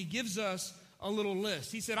 And then he gives us a little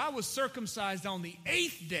list. He said, I was circumcised on the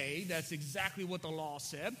 8th day. That's exactly what the law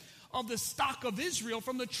said. Of the stock of Israel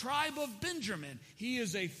from the tribe of Benjamin. He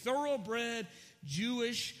is a thoroughbred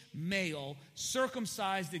Jewish male,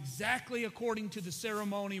 circumcised exactly according to the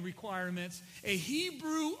ceremony requirements, a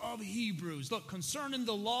Hebrew of Hebrews. Look, concerning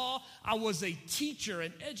the law, I was a teacher,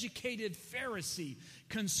 an educated Pharisee.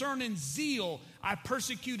 Concerning zeal, I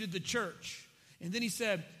persecuted the church. And then he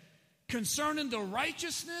said, concerning the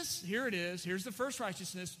righteousness, here it is, here's the first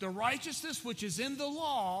righteousness, the righteousness which is in the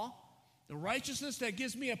law, the righteousness that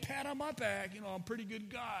gives me a pat on my back, I'm a pretty good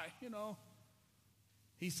guy,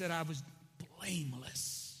 He said I was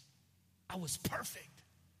blameless. I was perfect.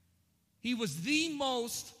 He was the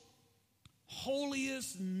most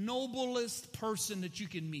holiest, noblest person that you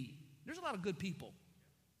can meet. There's a lot of good people,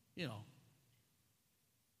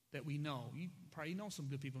 that we know. You probably know some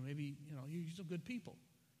good people. Maybe, you're some good people.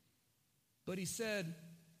 But he said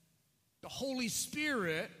the Holy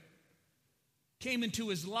Spirit came into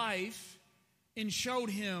his life and showed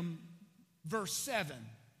him verse 7,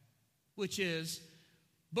 which is,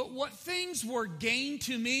 but what things were gained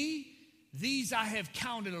to me, these I have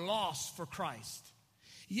counted loss for Christ.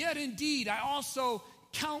 Yet indeed, I also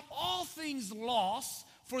count all things loss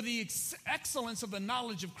for the excellence of the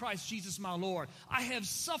knowledge of Christ Jesus my Lord. I have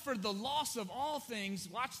suffered the loss of all things,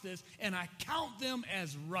 watch this, and I count them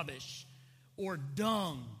as rubbish, or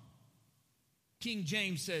dung. King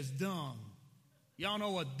James says dung. Y'all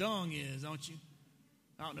know what dung is, don't you?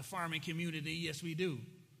 Out in the farming community, yes, we do.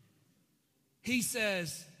 He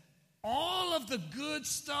says, all of the good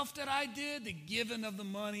stuff that I did, the giving of the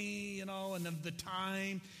money, and the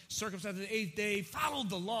time, circumcised the 8th day, followed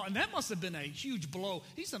the law. And that must have been a huge blow.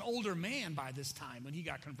 He's an older man by this time when he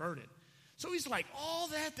got converted. So he's like, all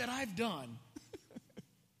that I've done.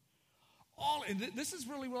 And this is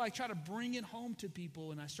really where I try to bring it home to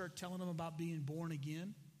people, and I start telling them about being born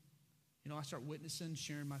again. I start witnessing,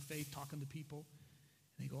 sharing my faith, talking to people.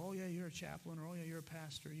 And they go, oh, yeah, you're a chaplain, or oh, yeah, you're a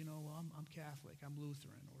pastor. Well, I'm Catholic, I'm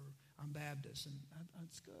Lutheran, or I'm Baptist, and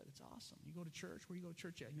it's good. It's awesome. You go to church? Where you go to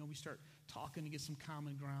church at? We start talking to get some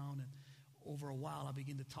common ground, and over a while, I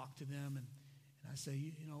begin to talk to them, and I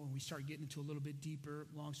say, and we start getting into a little bit deeper.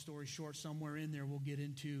 Long story short, somewhere in there, we'll get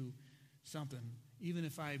into something. Even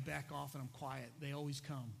if I back off and I'm quiet, they always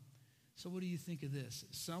come. So what do you think of this?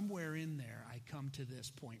 Somewhere in there, I come to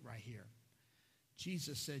this point right here.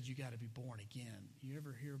 Jesus said you got to be born again. You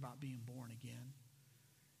ever hear about being born again?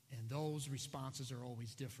 And those responses are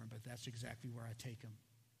always different, but that's exactly where I take them.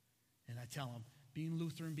 And I tell them, being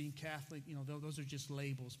Lutheran, being Catholic, those are just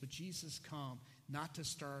labels. But Jesus come not to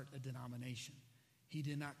start a denomination. He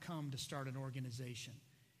did not come to start an organization.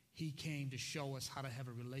 He came to show us how to have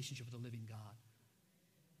a relationship with the living God.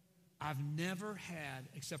 I've never had,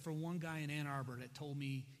 except for one guy in Ann Arbor that told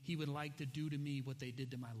me he would like to do to me what they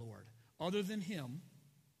did to my Lord. Other than him,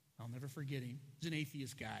 I'll never forget him. He's an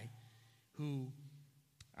atheist guy who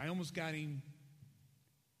I almost got him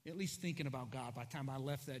at least thinking about God by the time I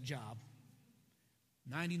left that job.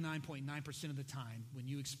 99.9% of the time, when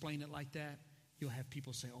you explain it like that, you'll have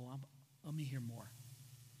people say, oh, let me hear more.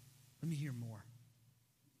 Let me hear more.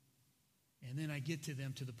 And then I get to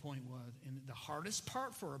them to the point where, and the hardest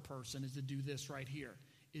part for a person is to do this right here,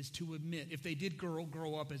 is to admit, if they did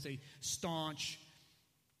grow up as a staunch,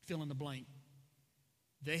 fill in the blank,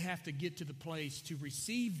 they have to get to the place to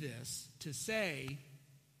receive this, to say,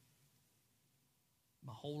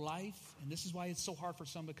 my whole life, and this is why it's so hard for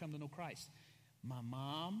some to come to know Christ. My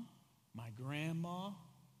mom, my grandma,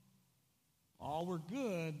 all were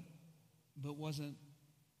good, but wasn't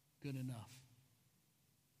good enough.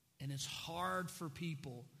 And it's hard for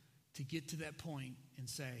people to get to that point and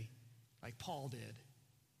say, like Paul did,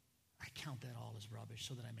 I count that all as rubbish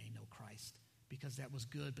so that I may know Christ. Because that was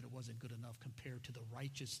good, but it wasn't good enough compared to the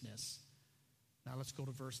righteousness. Now let's go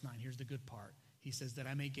to verse 9. Here's the good part. He says that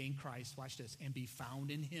I may gain Christ, watch this, and be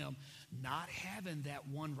found in him, not having that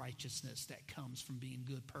one righteousness that comes from being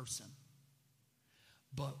a good person,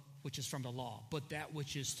 but which is from the law, but that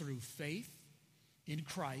which is through faith in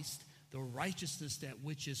Christ, the righteousness that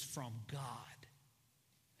which is from God.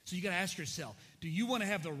 So you got to ask yourself, do you want to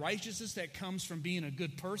have the righteousness that comes from being a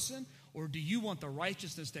good person, or do you want the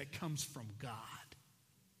righteousness that comes from God?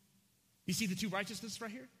 You see the two righteousnesses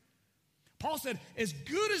right here? Paul said, as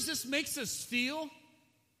good as this makes us feel,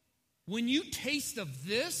 when you taste of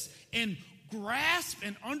this and grasp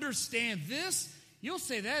and understand this, you'll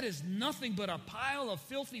say that is nothing but a pile of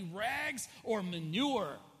filthy rags or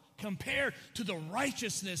manure compared to the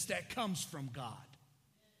righteousness that comes from God.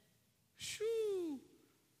 Shoo.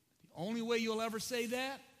 The only way you'll ever say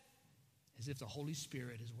that is if the Holy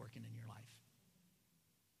Spirit is working in your life.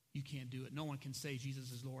 You can't do it. No one can say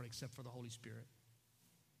Jesus is Lord except for the Holy Spirit.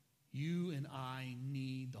 You and I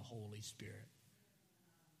need the Holy Spirit.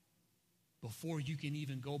 Before you can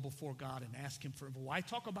even go before God and ask him for, why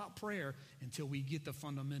talk about prayer until we get the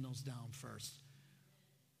fundamentals down first?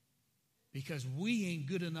 Because we ain't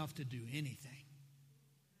good enough to do anything.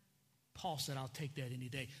 Paul said, I'll take that any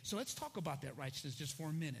day. So let's talk about that righteousness just for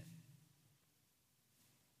a minute.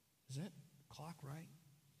 Is that clock right?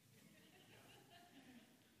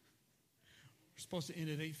 We're supposed to end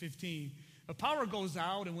at 8:15. The power goes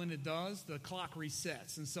out, and when it does, the clock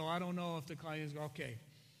resets. And so I don't know if the clock is okay.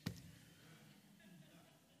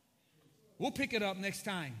 We'll pick it up next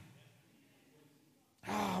time.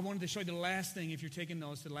 I wanted to show you the last thing, if you're taking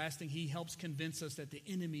notes, the last thing, he helps convince us that the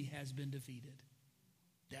enemy has been defeated.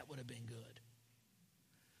 That would have been good.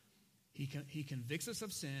 He convicts us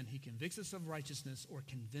of sin, he convicts us of righteousness, or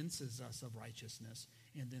convinces us of righteousness.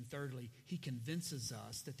 And then thirdly, he convinces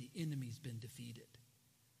us that the enemy's been defeated.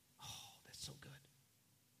 Oh, that's so good.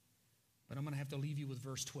 But I'm going to have to leave you with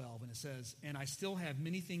verse 12, and it says, and I still have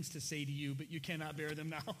many things to say to you, but you cannot bear them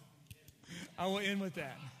now. I will end with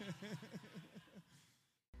that.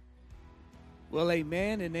 Well,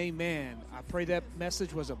 amen and amen. I pray that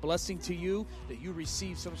message was a blessing to you, that you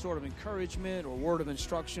received some sort of encouragement or word of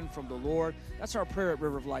instruction from the Lord. That's our prayer at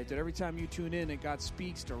River of Life, that every time you tune in, that God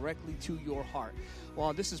speaks directly to your heart.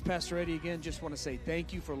 Well, this is Pastor Eddie again. Just want to say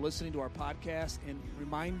thank you for listening to our podcast and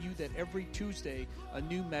remind you that every Tuesday a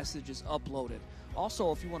new message is uploaded.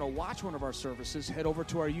 Also, if you want to watch one of our services, head over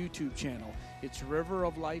to our YouTube channel. It's River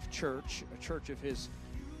of Life Church, a church of His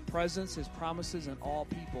presence, His promises, and all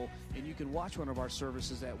people, and you can watch one of our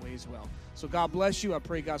services that way as well. So God bless you. I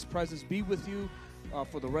pray God's presence be with you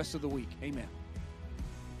for the rest of the week. Amen.